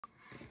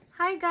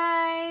Hi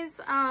guys,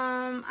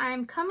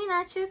 I'm coming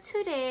at you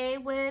today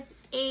with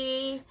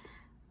a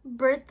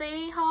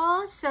birthday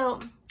haul. So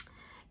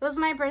it was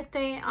my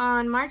birthday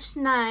on March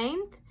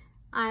 9th.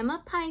 I'm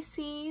a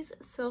Pisces,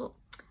 so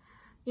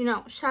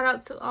shout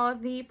out to all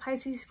the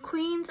Pisces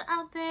queens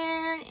out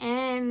there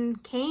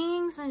and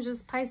kings and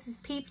just Pisces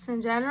peeps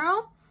in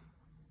general.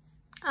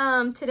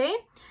 Today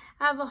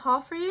I have a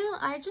haul for you.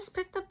 I just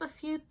picked up a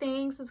few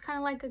things. It's kind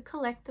of like a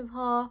collective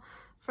haul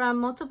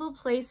from multiple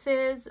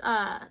places.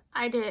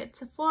 I did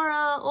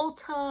Sephora,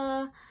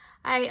 Ulta.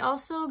 I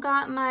also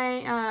got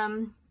my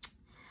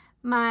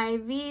my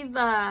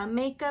Vive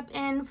makeup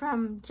in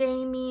from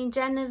Jamie,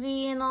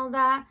 Genevieve, and all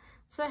that.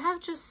 So I have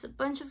just a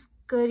bunch of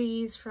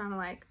goodies from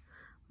like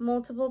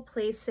multiple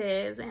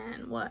places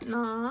and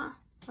whatnot.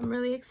 I'm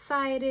really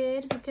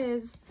excited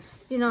because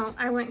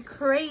I went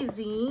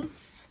crazy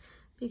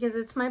because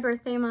it's my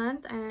birthday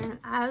month, and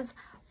as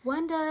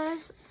one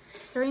does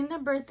during the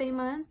birthday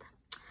month.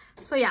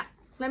 So yeah,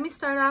 let me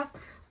start off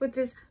with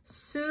this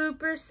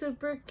super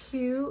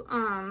cute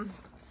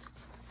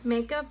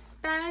makeup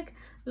bag.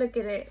 Look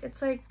at it,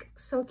 it's like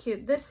so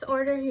cute. This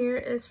order here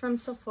is from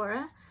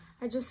Sephora.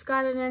 I just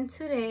got it in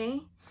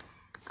today.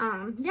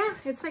 Yeah,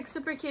 it's like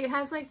super cute. It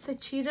has like the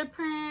cheetah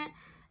print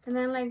and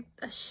then like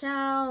a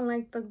shell and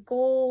like the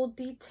gold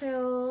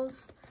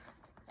details.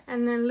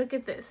 And then look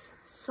at this,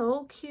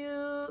 so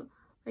cute,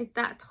 like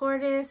that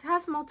tortoise. It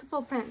has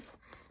multiple prints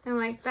and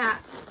like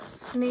that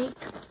snake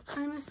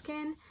kind of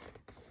skin.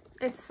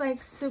 It's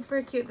like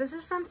super cute. This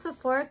is from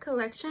Sephora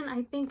collection.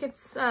 I think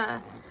it's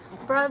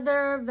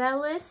Brother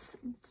Velis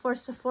for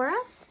Sephora.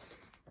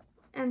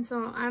 And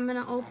so I'm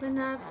gonna open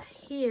up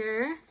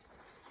here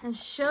and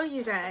show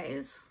you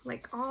guys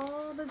like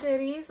all the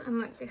goodies. And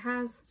like it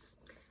has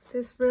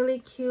this really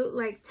cute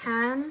like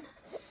tan,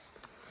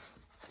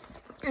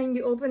 and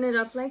you open it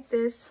up like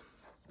this.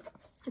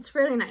 It's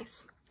really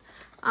nice.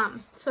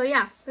 So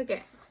yeah, look at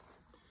it.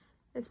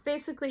 It's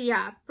basically,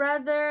 yeah,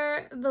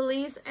 Brother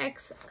Velis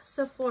x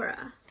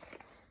Sephora.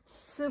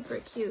 Super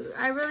cute.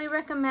 I really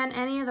recommend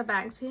any of the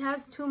bags. He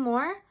has two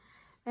more,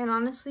 and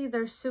honestly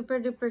they're super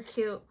duper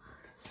cute.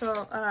 So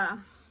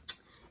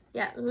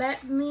yeah,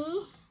 let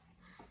me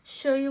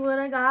show you what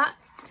I got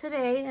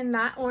today in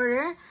that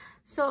order.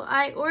 So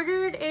I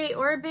ordered a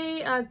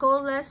Orbe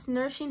Goldless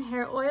Nourishing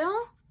Hair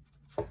Oil.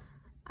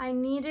 I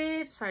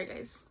needed, sorry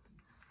guys,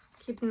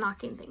 keep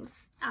knocking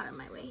things out of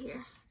my way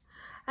here.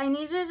 I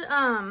needed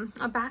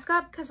a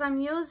backup because I'm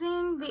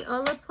using the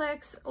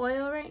Olaplex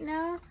oil right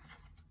now,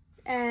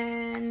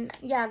 and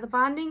yeah, the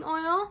bonding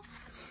oil,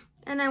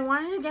 and I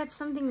wanted to get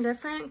something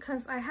different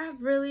because I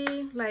have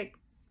really like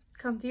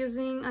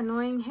confusing,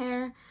 annoying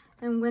hair,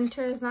 and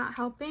winter is not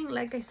helping.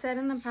 Like I said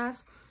in the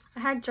past,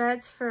 I had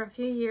dreads for a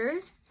few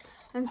years,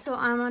 and so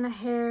I'm on a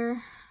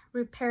hair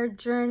repair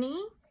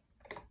journey.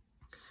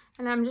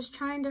 And I'm just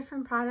trying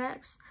different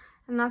products,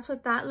 and that's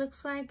what that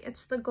looks like.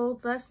 It's the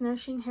Goldless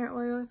Nourishing Hair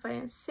Oil, if I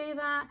didn't say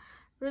that.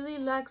 Really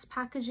luxe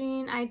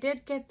packaging. I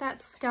did get that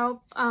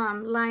scalp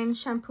line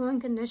shampoo and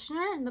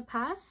conditioner in the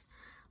past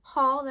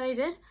haul that I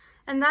did,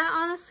 and that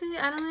honestly,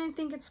 I don't even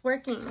think it's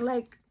working.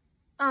 Like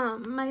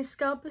my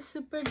scalp is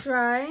super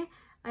dry.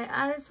 I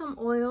added some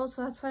oil,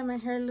 so that's why my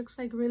hair looks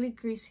like really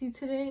greasy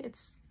today.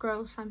 It's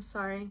gross, I'm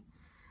sorry.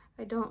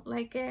 I don't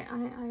like it.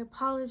 I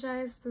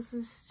apologize. This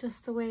is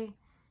just the way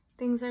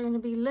things are gonna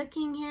be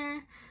looking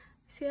here.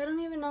 See, I don't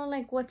even know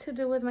like what to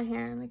do with my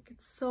hair. Like,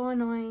 it's so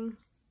annoying.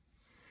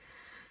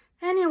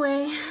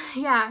 Anyway,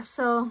 yeah,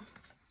 so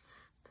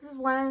this is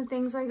one of the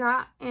things I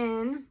got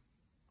in.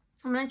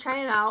 I'm gonna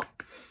try it out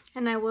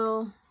and I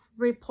will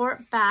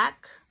report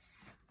back.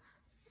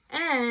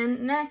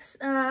 And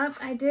next up,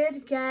 I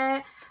did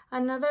get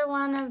another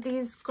one of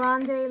these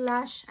Grande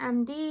Lash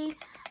MD.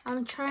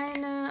 I'm trying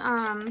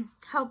to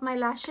help my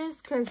lashes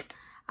because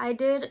I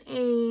did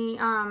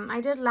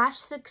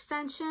lash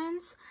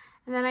extensions,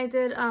 and then I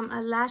did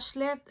a lash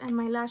lift, and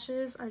my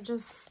lashes are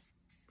just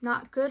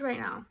not good right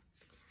now.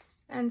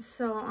 And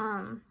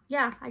so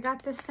yeah, I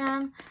got this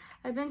serum.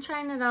 I've been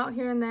trying it out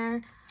here and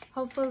there.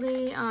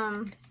 Hopefully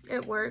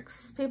it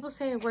works. People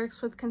say it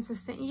works with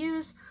consistent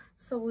use,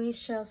 so we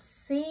shall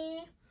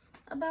see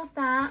about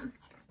that.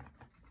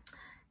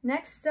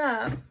 Next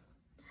up,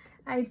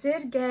 I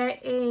did get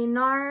a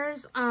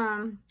NARS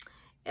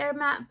Air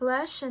Matte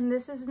Blush, and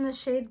this is in the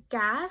shade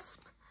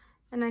Gasp,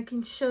 and I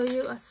can show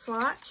you a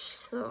swatch.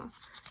 So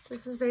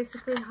this is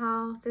basically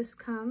how this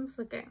comes.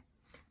 Look at it.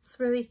 It's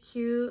really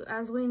cute,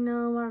 as we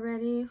know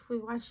already if we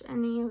watch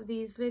any of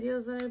these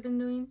videos that I've been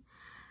doing.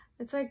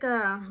 It's like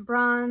a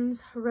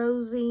bronze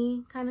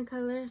rosy kind of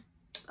color,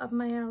 up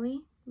my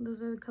alley.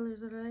 Those are the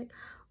colors that I like.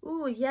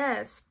 Ooh,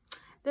 yes,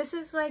 this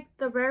is like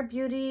the Rare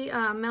Beauty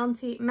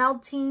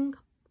melting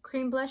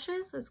cream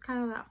blushes. It's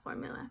kind of that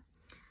formula.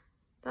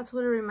 That's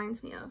what it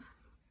reminds me of.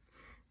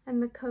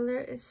 And the color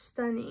is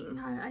stunning.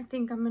 I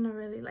think I'm gonna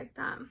really like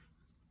that.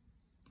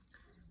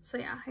 So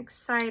yeah,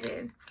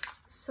 excited.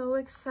 So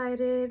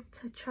excited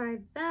to try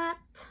that.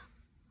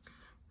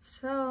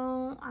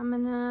 So I'm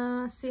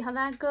gonna see how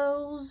that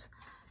goes.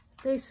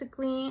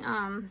 basically,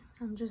 I'm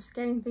just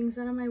getting things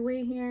out of my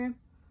way here.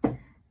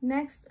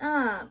 Next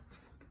up,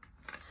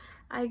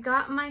 I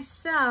got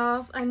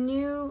myself a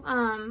new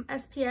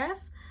SPF.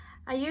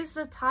 I use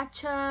the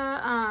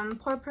Tatcha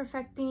Pore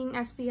Perfecting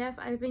SPF.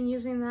 I've been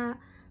using that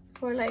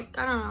for like,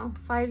 I don't know,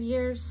 5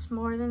 years,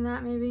 more than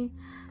that maybe.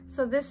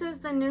 So this is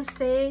the new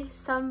Say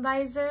Sun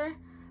Visor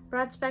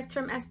Broad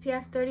Spectrum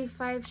SPF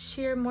 35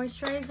 Sheer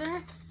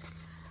Moisturizer.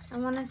 I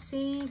want to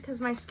see,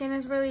 because my skin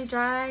is really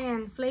dry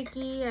and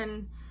flaky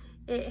and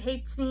it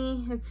hates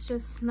me. It's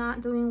just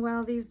not doing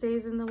well these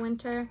days in the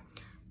winter.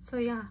 So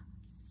yeah,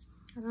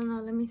 I don't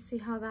know. Let me see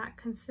how that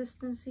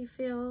consistency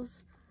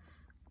feels.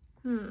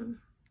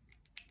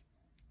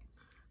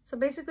 So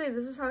basically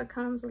this is how it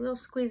comes. A little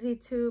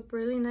squeezy tube,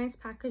 really nice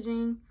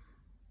packaging.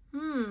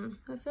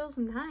 It feels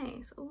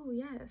nice. Oh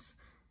yes,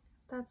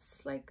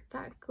 that's like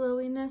that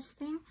glowiness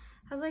thing.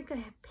 Has like a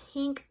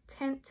pink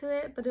tint to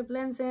it, but it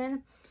blends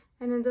in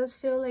and it does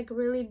feel like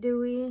really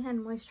dewy and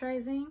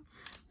moisturizing.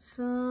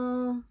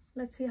 So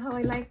let's see how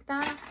I like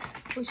that.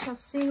 We shall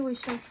see, we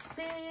shall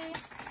see.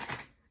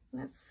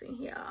 Let's see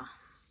here.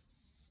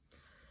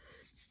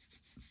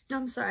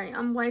 I'm sorry,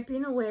 I'm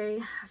wiping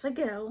away as I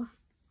go.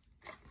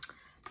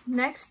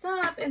 Next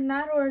up in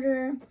that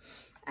order,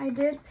 I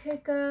did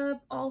pick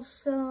up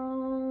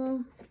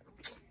also,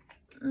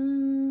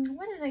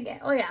 what did I get?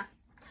 Oh yeah,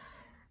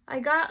 I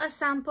got a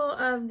sample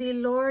of the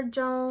Lord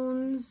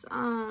Jones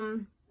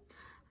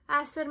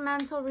Acid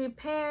Mantle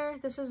Repair.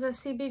 This is a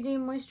CBD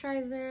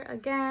moisturizer.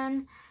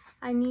 Again,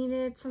 I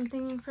needed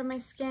something for my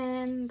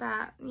skin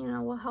that, you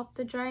know, will help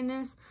the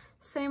dryness.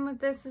 Same with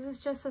this. This is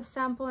just a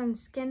sample in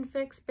Skin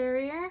Fix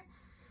Barrier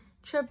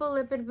Triple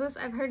Lipid Boost.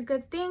 I've heard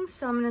good things,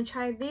 so I'm gonna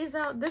try these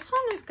out. This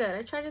one is good.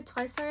 I tried it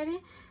twice already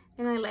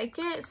and I like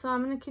it, so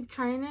I'm gonna keep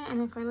trying it,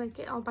 and if I like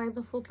it, I'll buy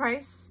the full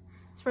price.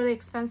 It's really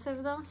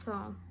expensive though,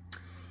 so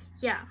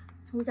yeah,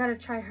 we gotta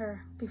try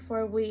her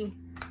before we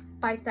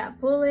bite that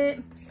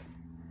bullet.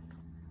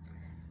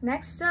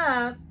 Next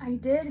up, I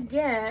did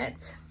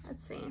get,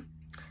 let's see,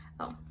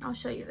 oh, I'll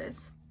show you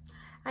this.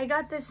 I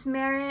got this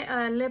Merit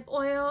lip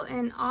oil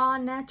in All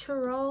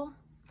Natural.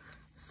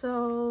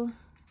 So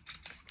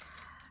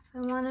I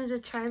wanted to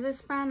try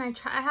this brand.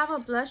 I have a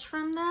blush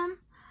from them.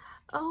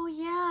 Oh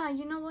yeah,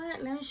 you know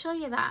what? Let me show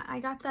you that. I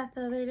got that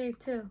the other day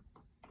too.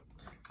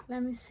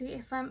 Let me see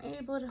if I'm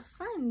able to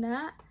find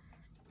that.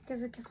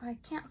 Because like, if I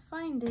can't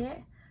find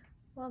it,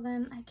 well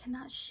then I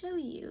cannot show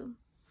you.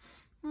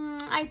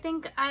 I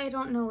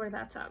don't know where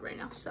that's at right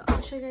now, so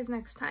I'll show you guys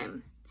next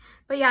time.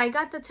 But yeah, I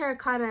got the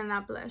terracotta in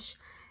that blush.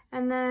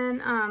 And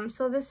then,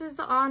 so this is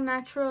the All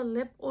Natural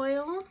Lip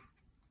Oil.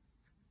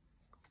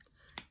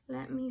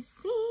 Let me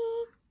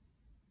see.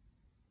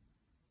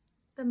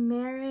 The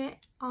Merit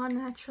All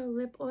Natural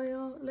Lip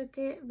Oil. Look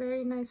at,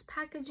 very nice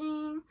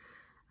packaging.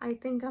 I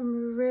think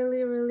I'm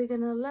really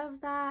gonna love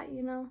that,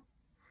 you know.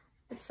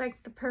 It's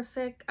like the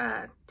perfect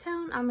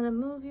tone. I'm gonna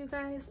move you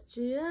guys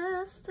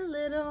just a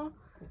little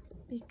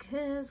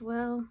because,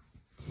 well,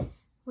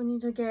 we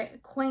need to get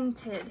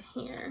acquainted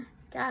here.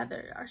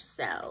 Gather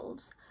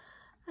ourselves.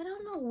 I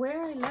don't know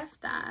where I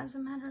left that, as a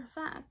matter of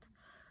fact.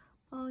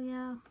 Oh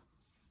yeah.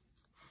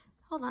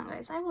 Hold on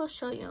guys, I will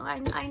show you.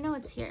 I know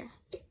it's here.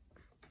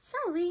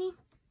 Sorry.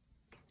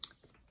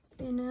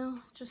 You know,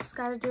 just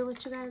gotta do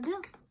what you gotta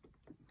do.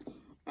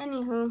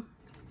 Anywho.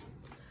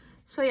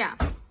 So yeah,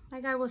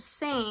 like I was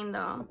saying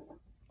though,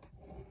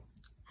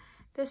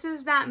 this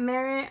is that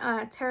Merit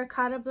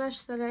terracotta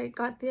blush that I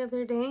got the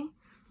other day.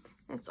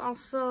 It's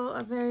also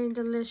a very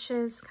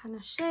delicious kind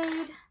of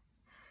shade.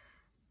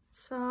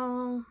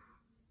 So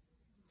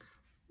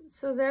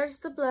there's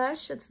the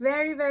blush. It's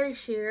very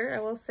sheer, I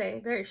will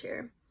say, very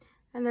sheer.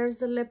 And there's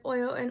the lip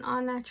oil in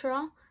All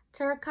Natural,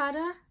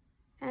 terracotta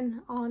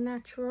and All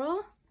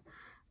Natural.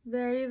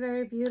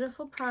 Very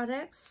beautiful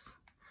products.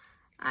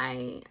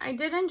 I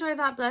did enjoy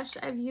that blush.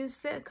 I've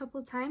used it a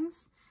couple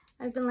times.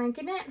 I've been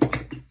liking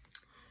it.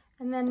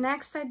 And then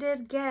next I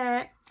did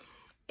get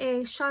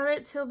a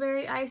Charlotte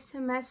Tilbury Eyes to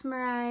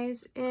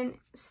Mesmerize in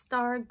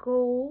Star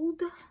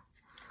Gold.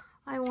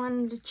 I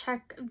wanted to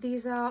check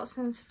these out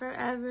since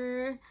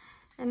forever,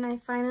 and I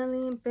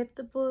finally bit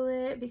the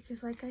bullet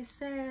because, like I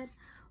said,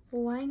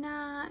 why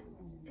not?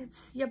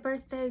 It's your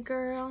birthday,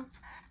 girl.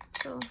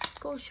 So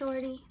go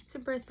shorty, it's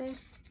your birthday.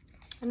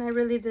 And I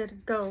really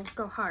did go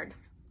hard.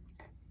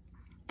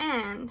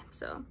 And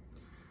so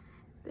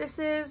this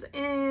is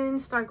in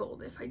Star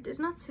Gold, if I did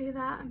not say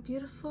that.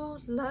 Beautiful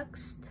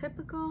luxe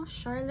typical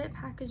Charlotte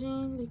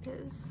packaging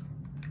because,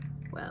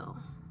 well,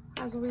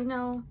 as we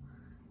know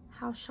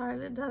how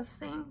Charlotte does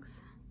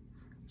things.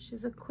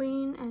 She's a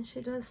queen and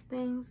she does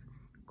things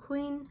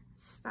queen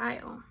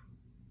style.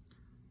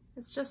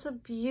 It's just a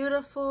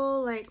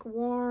beautiful, like,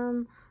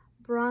 warm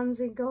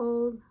bronzy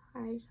gold.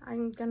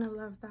 I'm gonna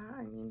love that.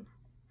 I mean,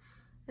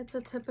 it's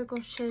a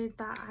typical shade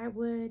that I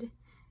would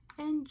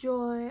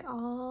enjoy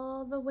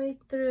all the way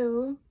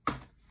through.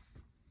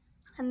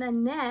 And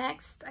then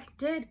next I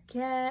did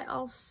get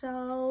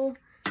also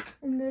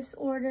in this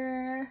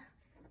order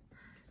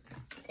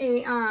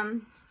a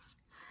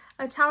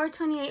a Tower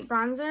 28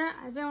 bronzer.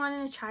 I've been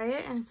wanting to try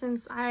it, and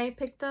since I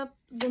picked up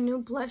the new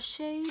blush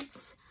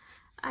shades,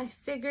 I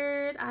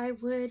figured I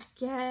would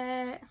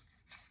get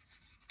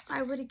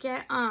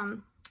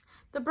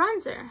the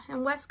bronzer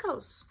in West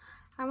Coast.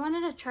 I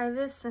wanted to try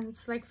this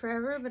since like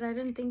forever, but I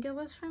didn't think it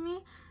was for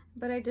me.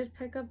 But I did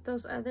pick up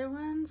those other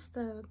ones,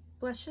 the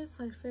blushes,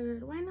 so I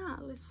figured why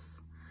not?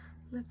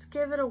 Let's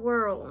give it a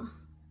whirl.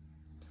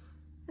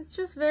 It's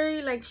just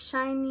very like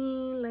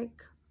shiny,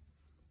 like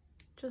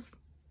just,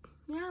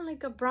 yeah,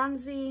 like a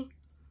bronzy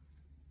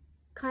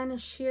kind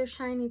of sheer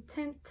shiny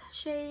tint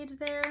shade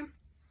there.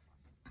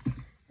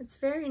 It's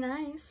very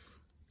nice,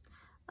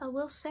 I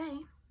will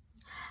say.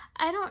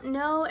 I don't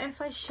know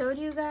if I showed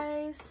you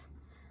guys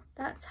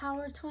that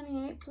Tower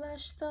 28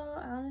 blush though.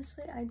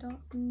 Honestly, I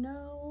don't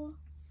know.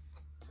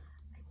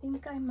 I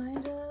think I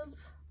might have.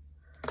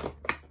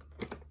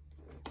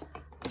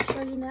 I'll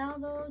show you now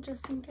though,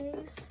 just in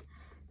case.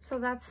 So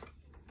that's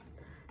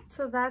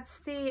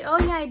the,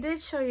 oh yeah, I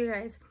did show you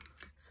guys.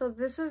 So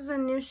this is a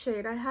new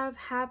shade. I have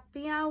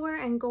Happy Hour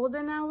and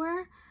Golden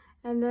Hour,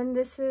 and then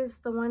this is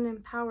the one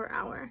in Power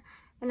Hour.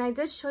 And I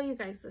did show you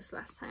guys this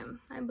last time,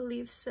 I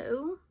believe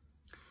so.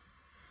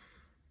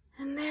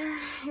 And there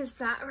is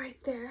that right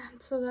there.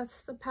 So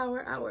that's the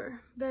Power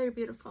Hour. Very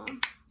beautiful.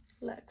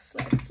 Luxe.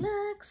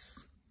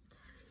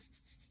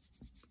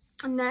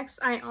 Next,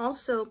 I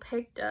also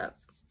picked up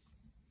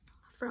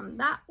from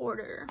that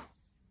order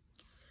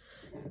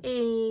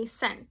a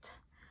scent.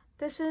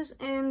 This is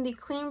in the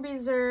Clean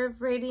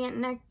Reserve Radiant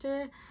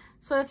Nectar.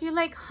 So if you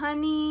like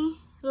honey,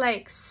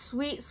 like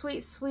sweet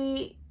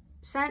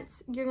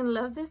scents, you're gonna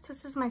love this.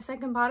 This is my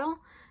second bottle.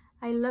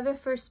 I love it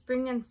for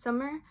spring and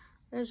summer.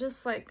 They're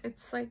just like,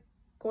 it's like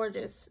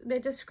gorgeous. They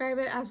describe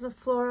it as a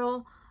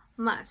floral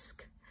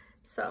musk.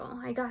 So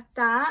I got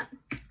that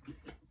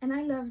and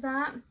I love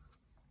that.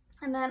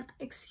 And then,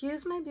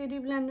 excuse my beauty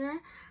blender,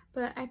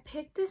 but I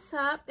picked this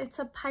up. It's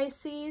a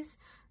Pisces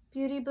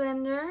beauty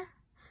blender.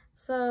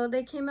 So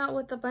they came out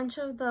with a bunch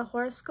of the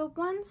horoscope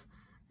ones,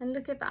 and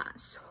look at that,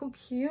 so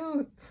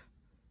cute.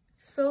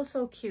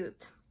 So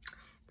cute.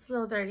 It's a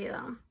little dirty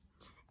though.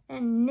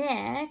 And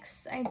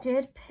next, I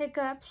did pick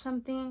up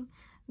something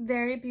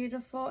very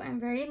beautiful and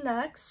very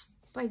luxe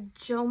by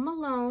Jo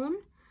Malone.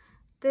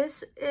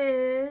 This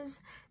is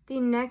the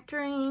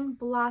Nectarine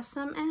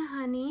Blossom and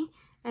Honey,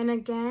 and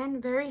again,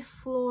 very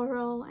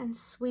floral and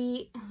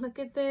sweet. Look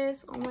at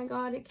this. Oh my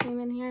god, it came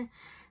in here.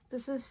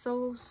 This is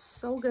so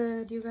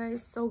good, you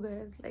guys, so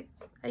good. Like,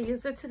 I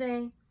used it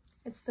today.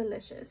 It's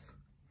delicious.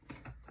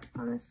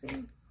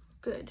 Honestly,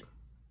 good.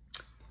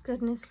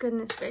 Goodness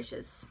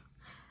gracious.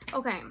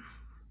 Okay,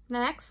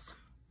 next,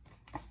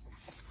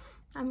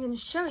 I'm gonna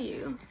show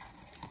you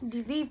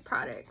the Vive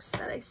products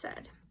that I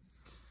said.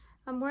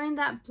 I'm wearing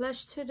that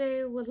blush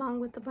today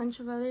along with a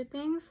bunch of other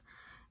things.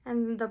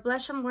 And the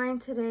blush I'm wearing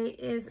today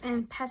is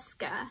in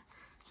Pesca.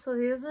 So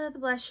these are the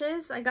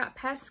blushes. I got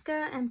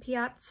Pesca and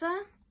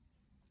Piazza.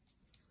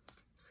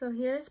 So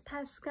here's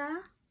Pesca,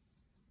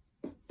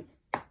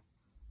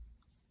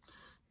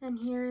 and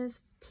here is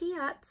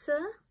Piazza.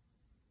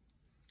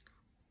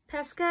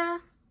 Pesca,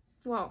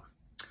 well,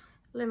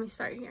 let me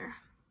start here.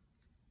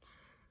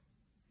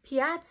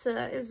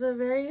 Piazza is a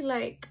very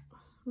like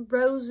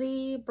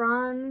rosy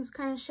bronze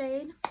kind of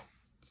shade.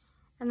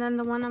 And then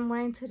the one I'm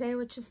wearing today,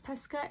 which is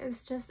Pesca,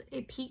 is just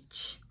a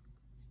peach.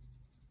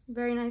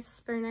 Very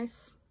nice, very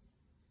nice.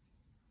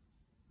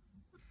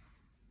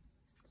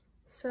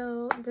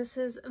 So this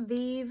is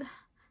Vive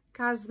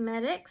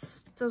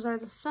Cosmetics. Those are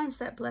the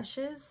Sunset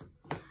blushes.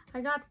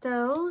 I got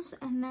those,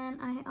 and then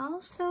I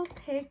also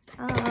picked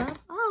up,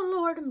 oh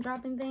Lord, I'm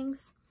dropping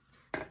things.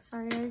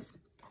 Sorry guys.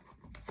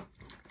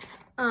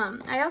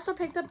 I also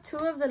picked up 2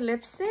 of the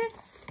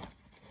lipsticks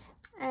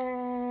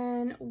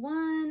and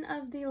 1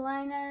 of the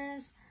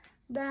liners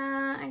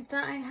that I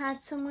thought I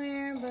had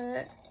somewhere,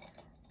 but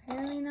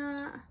apparently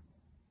not.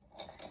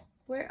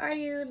 Where are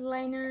you,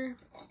 liner?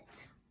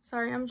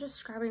 Sorry, I'm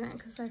just grabbing it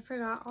because I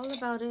forgot all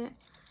about it,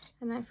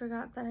 and I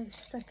forgot that I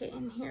stuck it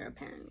in here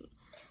apparently.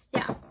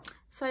 Yeah,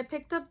 so I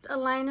picked up a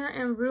liner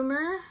in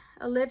Rumor,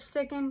 a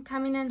lipstick in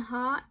Coming in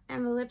Hot,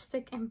 and the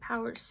lipstick in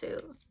Power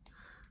Suit.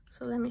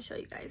 So let me show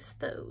you guys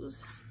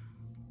those.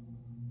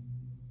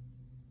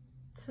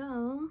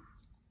 So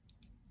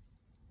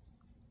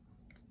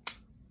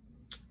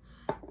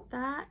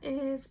that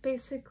is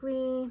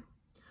basically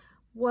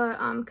what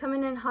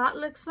Coming in Hot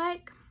looks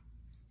like.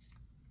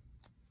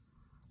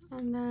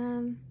 And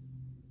then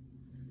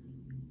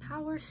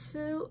Power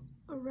Suit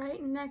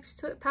right next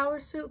to it.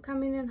 Power Suit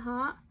Coming in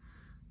Hot,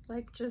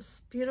 like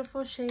just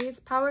beautiful shades.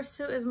 Power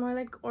Suit is more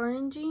like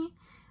orangey,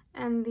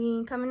 and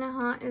the Coming in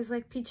Hot is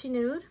like peachy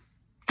nude.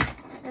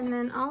 And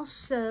then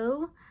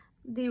also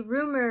the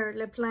Rumor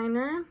lip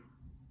liner,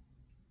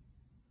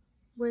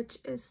 which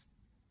is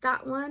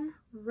that one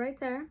right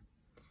there.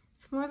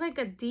 It's more like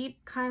a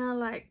deep kind of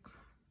like,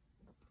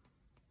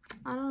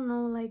 I don't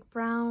know, like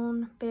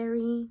brown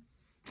berry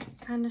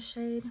kind of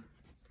shade.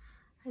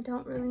 I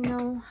don't really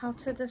know how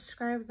to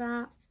describe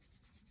that,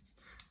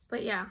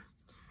 but yeah,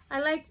 I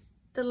like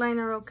the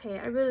liner okay.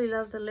 I really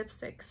love the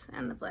lipsticks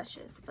and the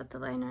blushes, but the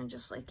liner I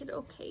just like it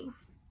okay.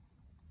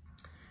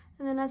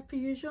 And then as per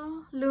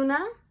usual, Luna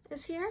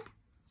is here,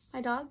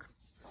 my dog.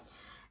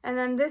 And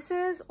then this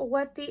is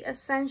what the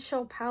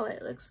Essential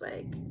palette looks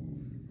like.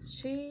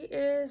 She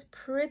is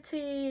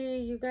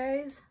pretty, you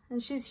guys,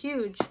 and she's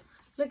huge.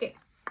 Look at,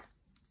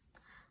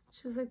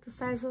 she's like the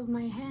size of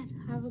my head.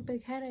 I have a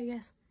big head, I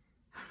guess.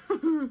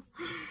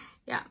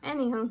 Yeah,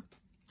 anywho.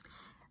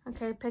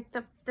 Okay, I picked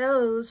up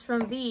those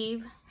from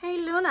Vive. Hey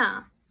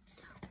Luna,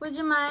 would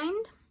you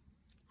mind?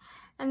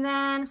 And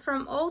then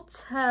from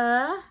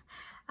Ulta,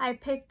 I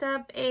picked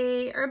up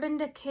a Urban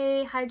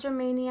Decay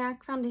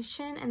Hydromaniac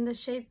foundation in the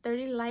shade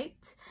 30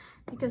 Light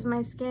because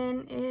my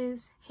skin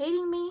is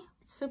hating me.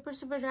 It's super,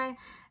 super dry.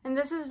 And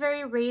this is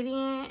very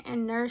radiant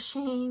and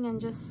nourishing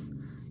and just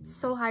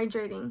so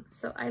hydrating.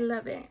 So I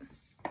love it.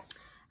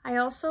 I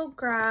also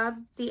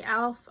grabbed the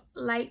e.l.f.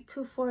 Light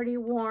 240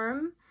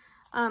 Warm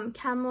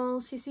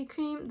Camel CC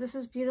Cream. This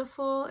is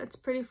beautiful. It's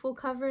pretty full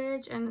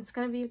coverage and it's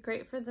going to be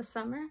great for the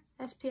summer.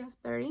 SPF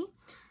 30.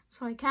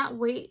 So I can't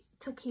wait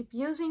to keep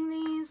using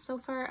these. So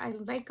far, I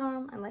like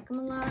them. I like them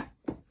a lot.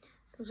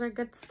 Those are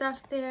good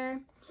stuff there.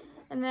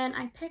 And then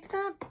I picked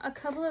up a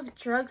couple of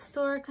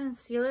drugstore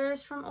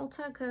concealers from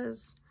Ulta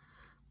because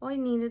I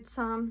needed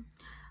some.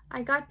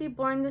 I got the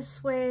Born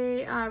This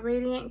Way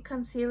Radiant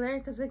Concealer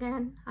because,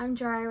 again, I'm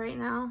dry right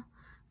now.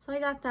 So I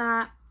got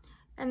that.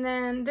 And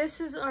then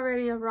this is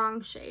already a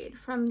wrong shade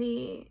from the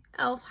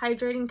e.l.f.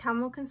 Hydrating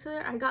Camel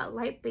Concealer. I got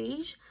light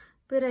beige,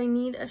 but I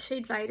need a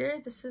shade lighter.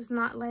 This is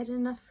not light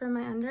enough for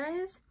my under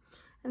eyes.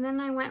 And then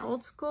I went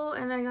old school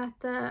and I got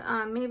the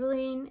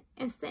Maybelline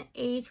Instant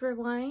Age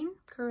Rewind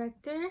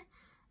Corrector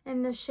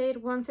in the shade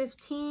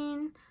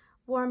 115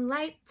 Warm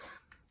Light,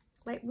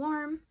 Light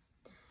Warm.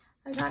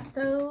 I got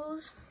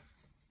those.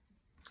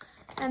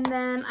 And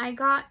then I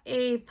got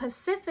a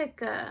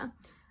Pacifica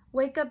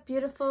Wake Up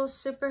Beautiful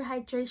Super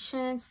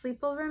Hydration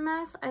Sleepover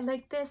Mask. I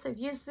like this. I've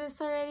used this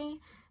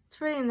already.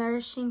 It's really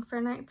nourishing for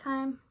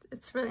nighttime.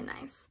 It's really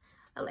nice.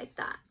 I like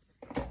that.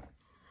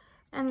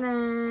 And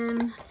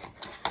then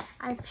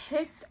I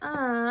picked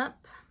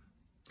up,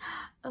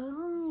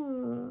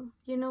 oh,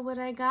 you know what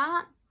I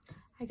got?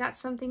 I got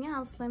something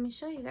else. Let me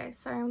show you guys.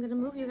 Sorry, I'm going to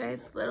move you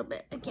guys a little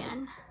bit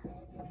again.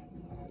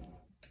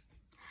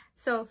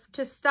 So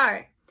to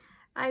start,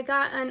 I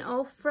got an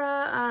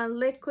Ofra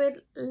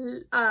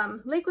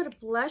liquid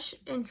blush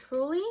in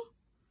Truly.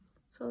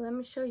 So let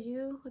me show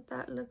you what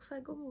that looks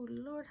like. Oh,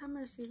 Lord have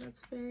mercy.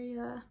 That's very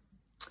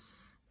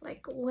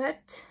like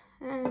wet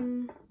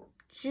and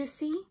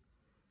juicy.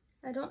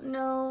 I don't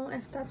know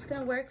if that's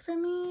gonna work for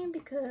me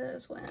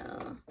because,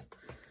 well,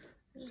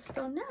 I just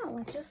don't know.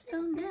 I just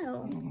don't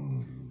know.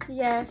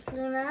 Yes,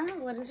 Luna,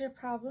 what is your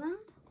problem?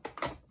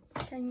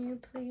 Can you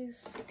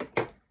please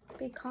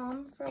be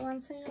calm for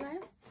once in your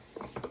life?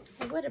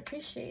 I would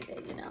appreciate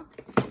it, you know.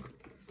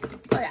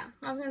 Oh yeah,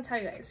 I'm gonna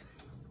tell you guys.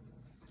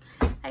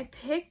 I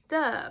picked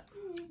up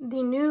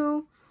the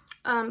new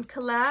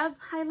collab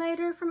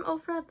highlighter from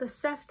Ofra, the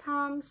Steph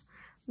Tom's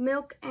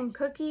Milk and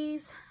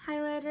Cookies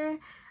highlighter.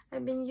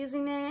 I've been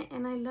using it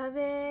and I love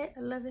it. I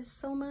love it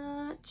so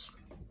much.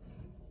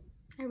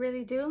 I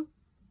really do.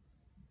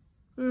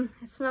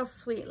 It smells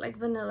sweet, like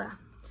vanilla.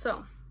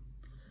 So,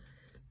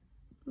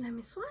 let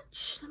me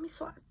swatch. Let me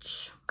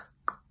swatch.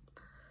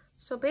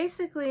 So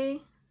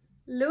basically,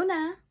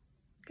 Luna,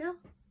 go.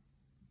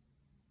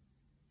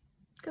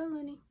 Go,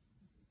 Looney.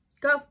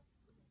 Go.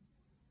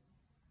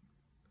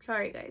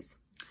 Sorry, guys.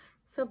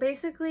 So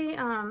basically,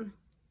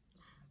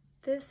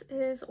 this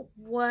is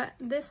what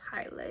this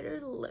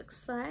highlighter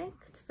looks like.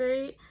 It's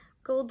very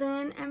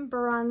golden and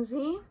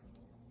bronzy.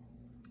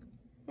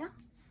 Yeah.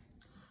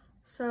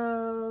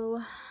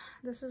 So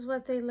this is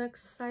what they look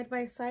side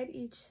by side,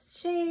 each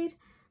shade,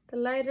 the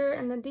lighter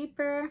and the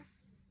deeper.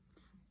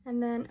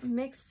 And then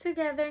mixed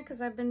together,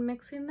 because I've been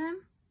mixing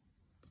them.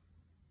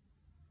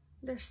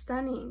 They're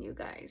stunning, you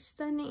guys.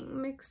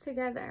 Stunning, mixed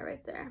together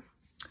right there.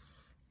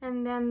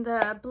 And then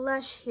the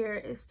blush here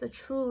is the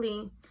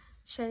Truly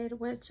shade,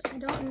 which I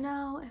don't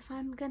know if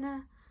I'm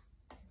gonna,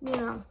 you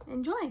know,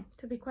 enjoy,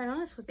 to be quite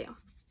honest with you.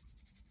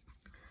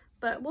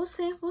 But we'll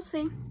see, we'll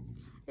see.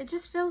 It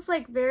just feels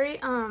like very,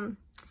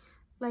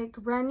 like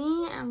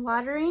runny and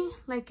watery.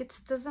 Like it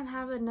doesn't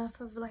have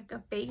enough of like a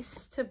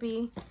base to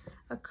be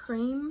a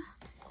cream.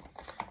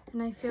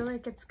 And I feel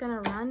like it's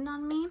gonna run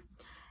on me.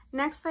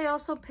 Next, I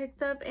also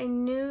picked up a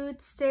Nude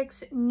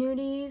Sticks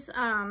Nudies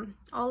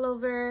all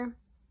over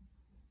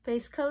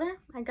face color.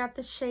 I got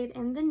the shade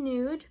in the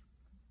nude.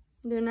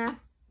 Luna.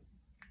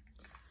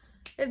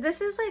 This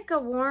is like a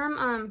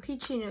warm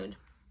peachy nude.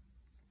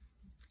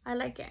 I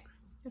like it.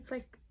 It's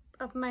like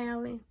up my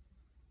alley,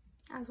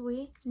 as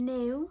we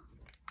know.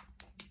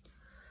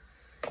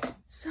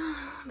 So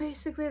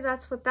basically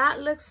that's what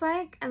that looks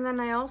like. And then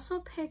I also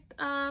picked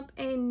up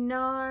a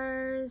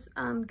NARS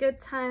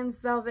Good Times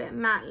Velvet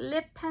Matte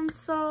Lip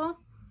Pencil.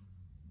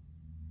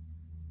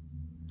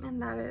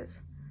 And that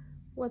is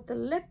what the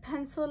lip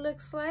pencil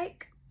looks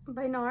like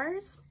by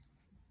NARS.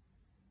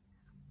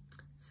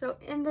 So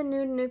in the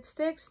nude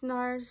sticks,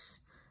 NARS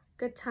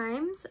Good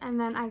times. And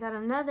then I got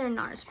another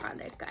NARS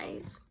product,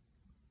 guys.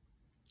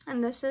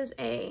 And this is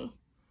a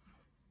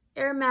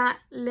Air Matte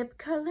lip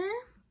color.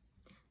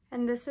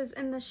 And this is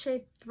in the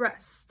shade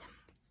Thrust.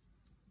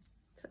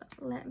 So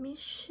let me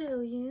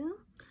show you.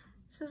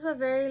 This is a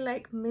very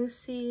like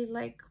moussey,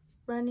 like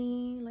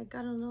runny, like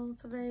I don't know,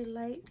 it's a very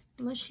light,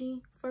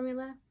 mushy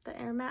formula, the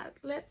Air Matte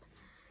lip.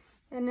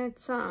 And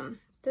it's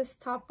this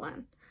top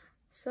one.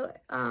 So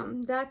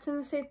that's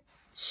in the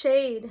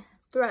shade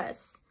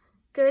Thrust.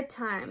 Good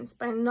Times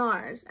by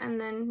NARS, and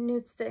then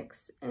Nude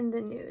Sticks in the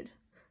nude.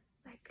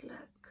 Like,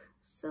 look,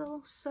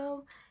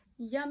 so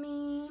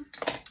yummy.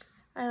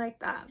 I like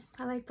that.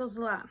 I like those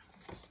a lot.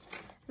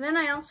 And then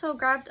I also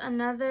grabbed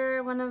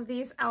another one of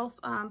these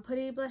e.l.f.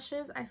 Putty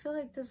blushes. I feel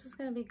like this is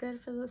gonna be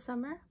good for the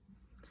summer.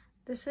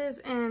 This is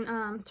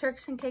in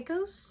Turks and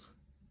Caicos,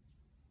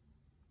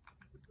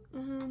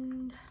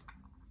 and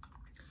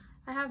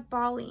I have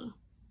Bali.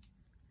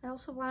 I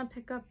also want to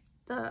pick up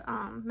the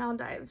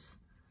Maldives.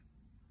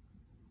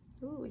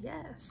 Ooh,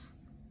 yes.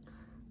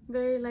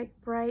 Very like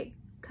bright,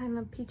 kind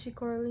of peachy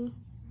corally.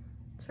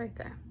 It's right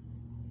there.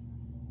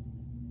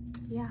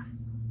 Yeah.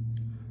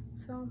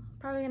 So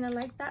probably gonna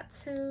like that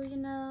too, you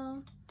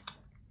know.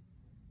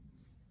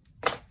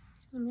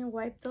 Let me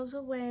wipe those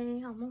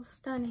away.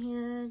 Almost done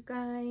here,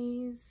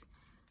 guys.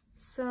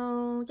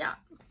 So yeah.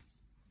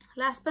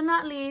 Last but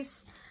not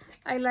least,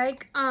 I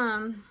like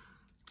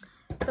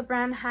the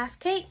brand Half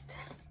Caked,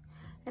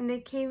 and they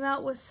came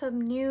out with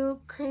some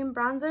new cream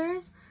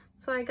bronzers.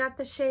 So I got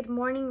the shade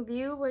Morning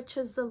View, which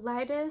is the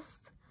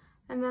lightest,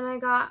 and then I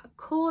got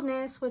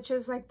Coolness, which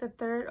is like the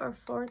 3rd or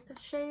 4th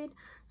shade.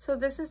 So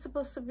this is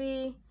supposed to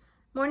be,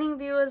 Morning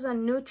View is a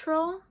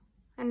neutral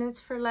and it's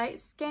for light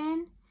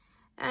skin,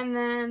 and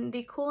then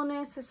the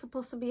Coolness is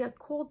supposed to be a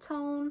cool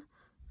tone.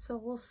 So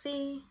we'll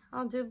see.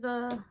 I'll do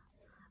the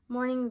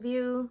Morning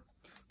View.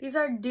 These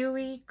are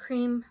dewy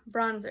cream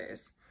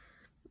bronzers,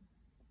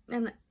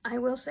 and I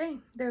will say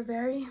they're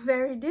very,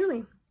 very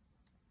dewy.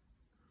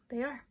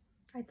 They are.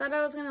 I thought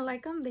I was gonna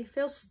like them. They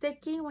feel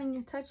sticky when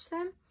you touch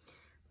them,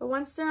 but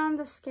once they're on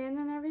the skin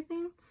and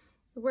everything,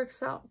 it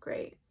works out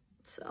great.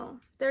 So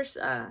there's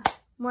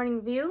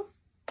Morning View,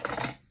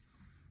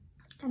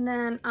 and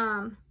then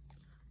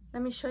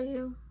let me show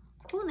you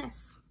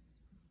Coolness.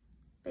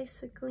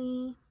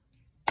 Basically,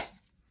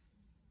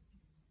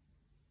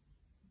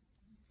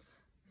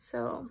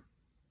 so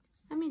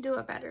let me do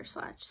a better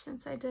swatch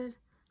since I did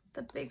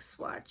the big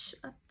swatch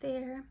up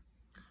there.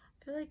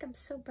 I feel like I'm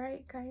so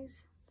bright,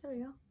 guys. There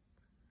we go.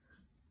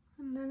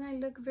 And then I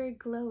look very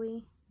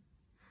glowy.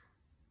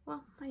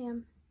 Well, I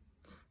am.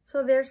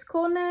 So there's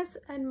Coolness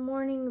and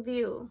Morning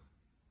View.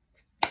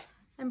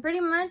 And pretty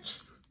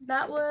much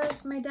that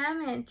was my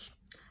damage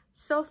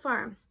so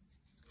far.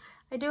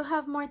 I do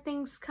have more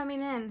things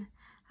coming in.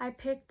 I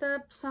picked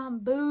up some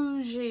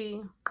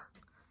bougie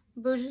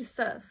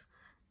stuff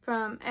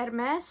from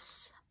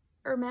Hermes.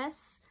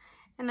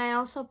 And I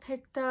also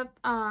picked up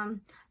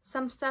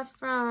some stuff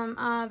from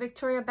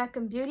Victoria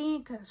Beckham Beauty,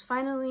 because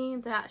finally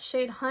that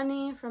shade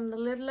Honey from the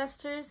Lid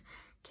Lusters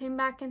came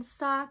back in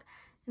stock,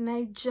 and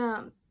I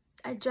jumped.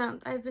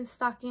 I've been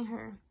stalking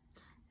her,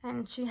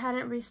 and she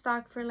hadn't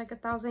restocked for like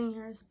 1,000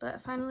 years,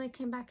 but finally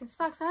came back in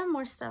stock. So I have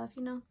more stuff,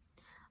 you know.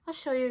 I'll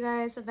show you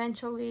guys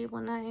eventually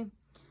when I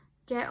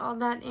get all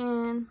that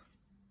in.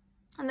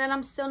 And then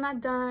I'm still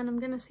not done. I'm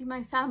gonna see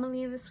my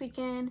family this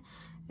weekend,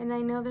 and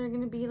I know they're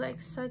gonna be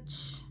like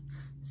such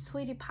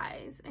sweetie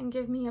pies and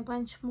give me a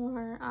bunch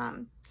more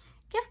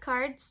gift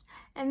cards.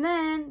 And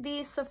then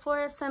the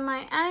Sephora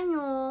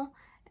semi-annual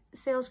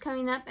sales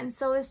coming up, and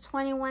so is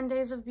 21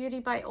 Days of Beauty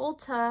by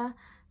Ulta.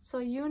 So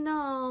you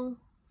know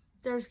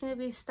there's gonna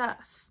be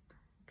stuff.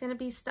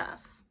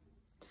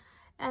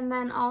 And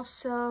then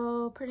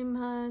also pretty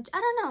much,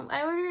 I don't know,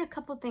 I ordered a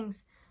couple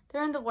things.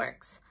 They're in the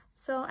works.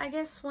 So I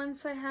guess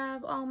once I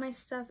have all my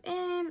stuff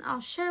in,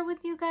 I'll share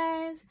with you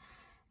guys,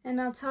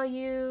 and I'll tell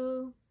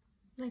you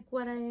like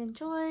what I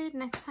enjoyed.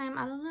 Next time,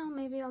 I don't know,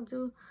 maybe I'll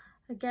do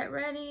a get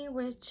ready,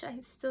 which I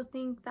still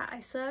think that I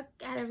suck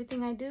at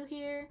everything I do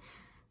here,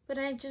 but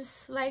I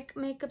just like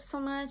makeup so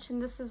much,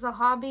 and this is a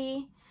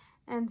hobby,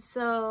 and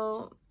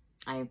so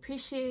I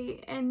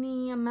appreciate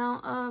any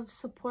amount of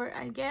support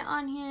I get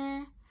on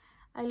here.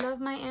 I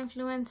love my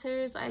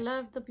influencers. I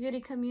love the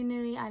beauty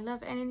community. I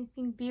love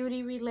anything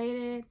beauty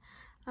related.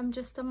 I'm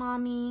just a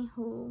mommy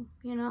who,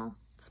 you know,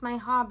 it's my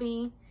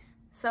hobby.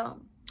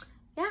 So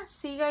yeah,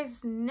 see you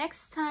guys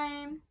next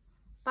time.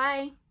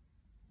 Bye.